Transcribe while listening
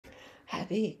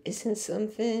Happy isn't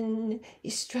something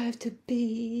you strive to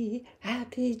be.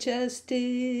 Happy just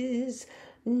is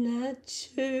naturally.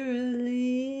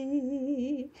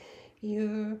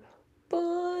 You're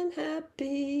born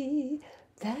happy.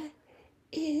 That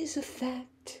is a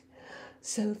fact.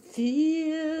 So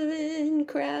feeling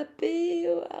crappy,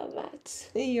 well, that's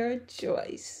your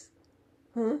choice.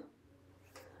 Huh?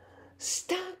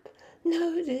 Stop,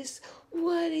 notice,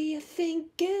 what are you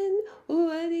thinking?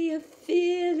 What are you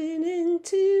feeling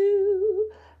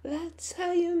into? That's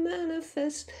how you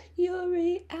manifest your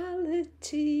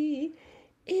reality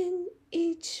in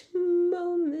each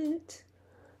moment.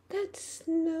 That's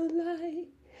no lie.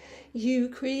 You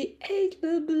create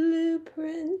the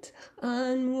blueprint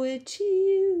on which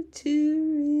you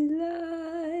to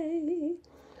rely.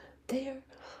 There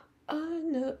are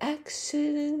no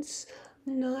accidents,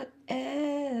 not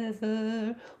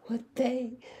ever. What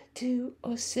they do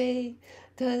or say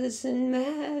doesn't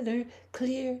matter.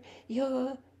 Clear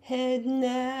your head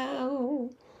now.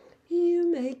 You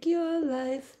make your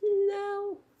life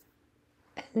now,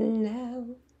 and now,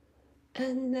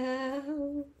 and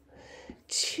now.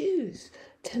 Choose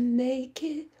to make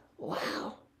it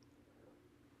wow.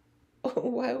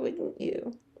 Why wouldn't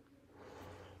you?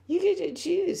 You get to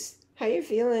choose how you're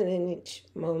feeling in each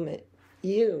moment.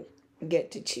 You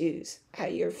get to choose how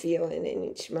you're feeling in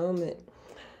each moment.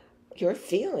 Your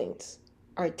feelings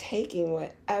are taking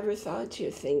whatever thoughts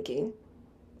you're thinking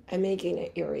and making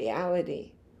it your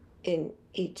reality in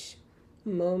each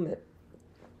moment.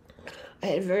 I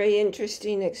had a very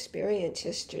interesting experience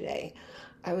yesterday.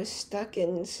 I was stuck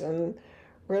in some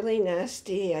really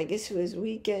nasty, I guess it was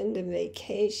weekend and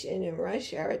vacation and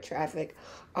rush hour traffic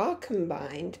all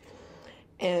combined.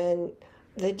 And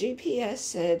the GPS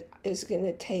said it was going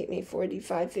to take me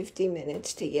 45, 50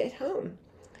 minutes to get home.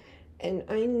 And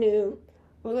I knew,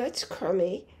 well, that's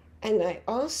crummy. And I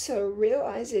also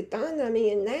realized, it dawned on me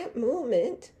in that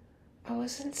moment, I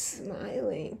wasn't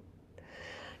smiling.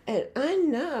 And I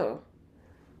know,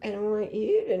 and I want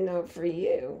you to know for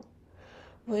you,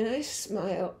 when I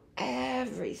smile,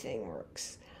 everything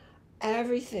works.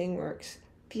 Everything works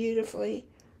beautifully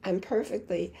and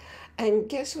perfectly. And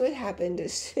guess what happened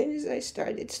as soon as I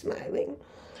started smiling?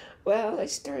 Well, I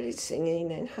started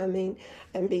singing and humming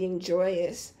and being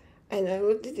joyous. And I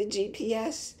looked at the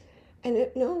GPS, and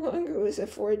it no longer was a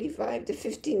 45 to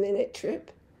 50-minute trip.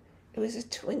 It was a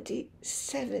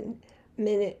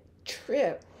 27-minute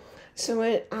trip. So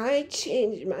when I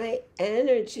changed my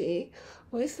energy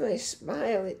with my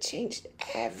smile, it changed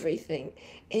everything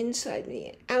inside me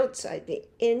and outside me,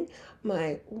 in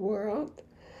my world.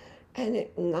 And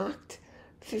it knocked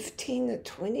 15 to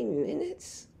 20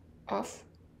 minutes off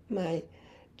my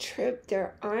trip.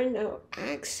 There are no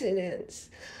accidents.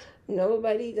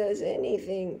 Nobody does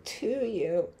anything to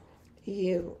you.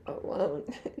 You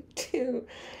alone do.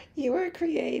 You are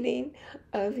creating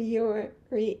of your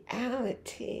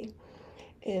reality.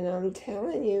 And I'm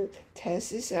telling you,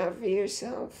 test this out for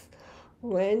yourself.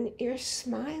 When you're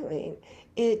smiling,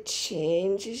 it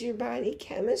changes your body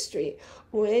chemistry.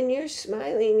 When you're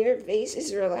smiling, your face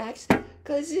is relaxed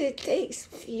because it takes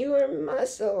fewer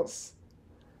muscles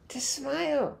to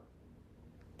smile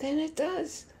than it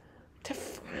does to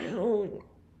frown.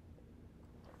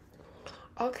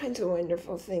 All kinds of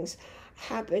wonderful things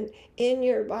happen in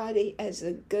your body as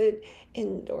the good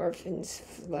endorphins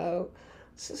flow.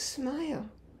 So smile,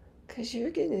 because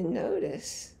you're going to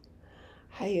notice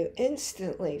how you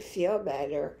instantly feel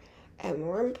better. And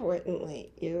more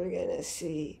importantly, you're going to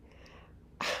see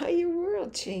how your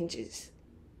world changes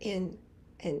in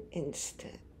an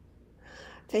instant.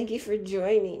 Thank you for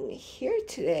joining me here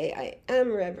today. I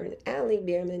am Reverend Allie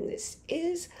Bierman. This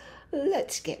is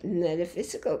Let's Get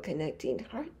Metaphysical, connecting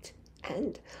heart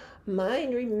and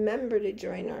mind. Remember to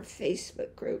join our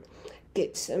Facebook group.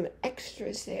 Get some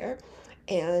extras there.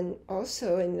 And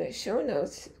also in the show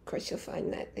notes, of course, you'll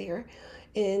find that there.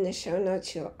 In the show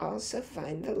notes, you'll also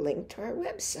find the link to our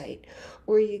website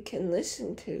where you can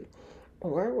listen to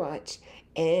or watch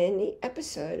any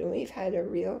episode. And we've had a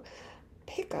real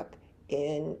pickup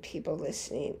in people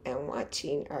listening and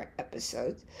watching our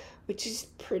episodes, which is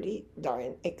pretty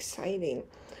darn exciting.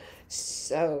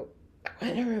 So I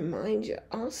want to remind you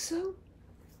also,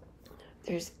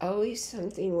 there's always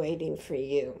something waiting for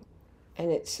you. And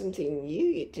it's something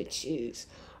you get to choose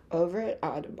over at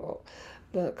Audible,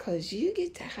 because you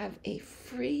get to have a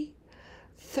free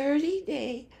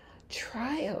 30-day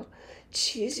trial.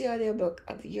 Choose the audiobook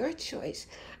of your choice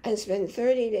and spend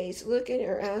 30 days looking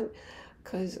around,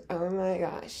 because, oh my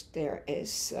gosh, there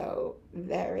is so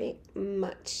very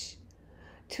much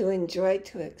to enjoy,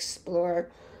 to explore.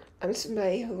 I'm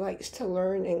somebody who likes to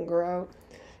learn and grow.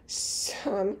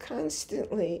 So I'm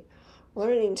constantly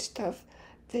learning stuff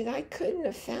that I couldn't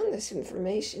have found this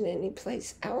information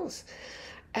anyplace else.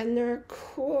 And there are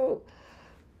cool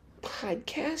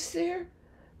podcasts there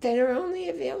that are only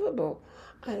available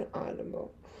on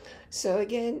Audible. So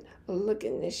again, look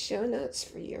in the show notes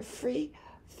for your free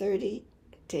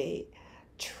 30-day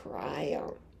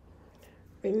trial.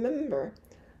 Remember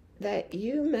that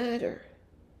you matter.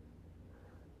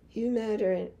 You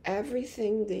matter in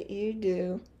everything that you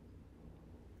do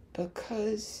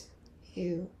because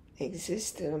you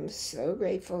exist. And I'm so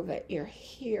grateful that you're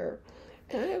here.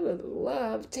 And I would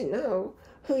love to know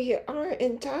who you are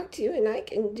and talk to you. And I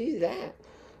can do that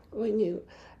when you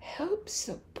help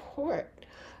support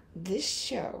this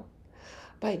show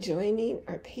by joining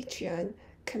our Patreon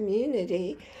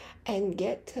community and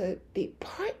get to be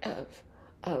part of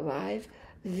a live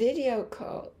video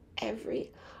call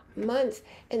every month.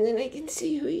 And then I can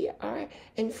see who you are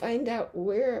and find out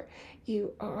where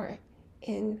you are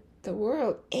in the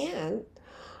world, and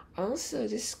also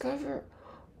discover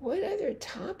what other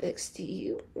topics do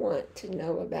you want to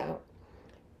know about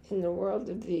in the world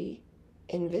of the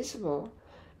invisible,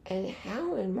 and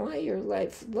how and why your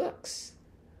life looks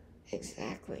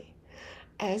exactly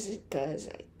as it does.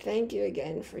 I thank you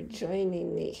again for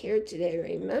joining me here today.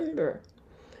 Remember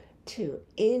to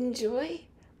enjoy,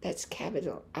 that's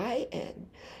capital I-N,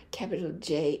 capital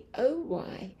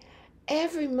J-O-Y,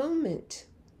 every moment,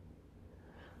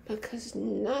 because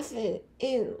nothing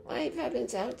in life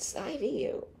happens outside of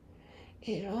you.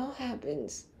 It all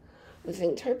happens with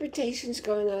interpretations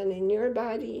going on in your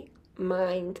body,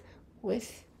 mind,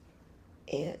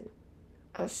 within.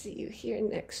 I'll see you here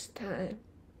next time.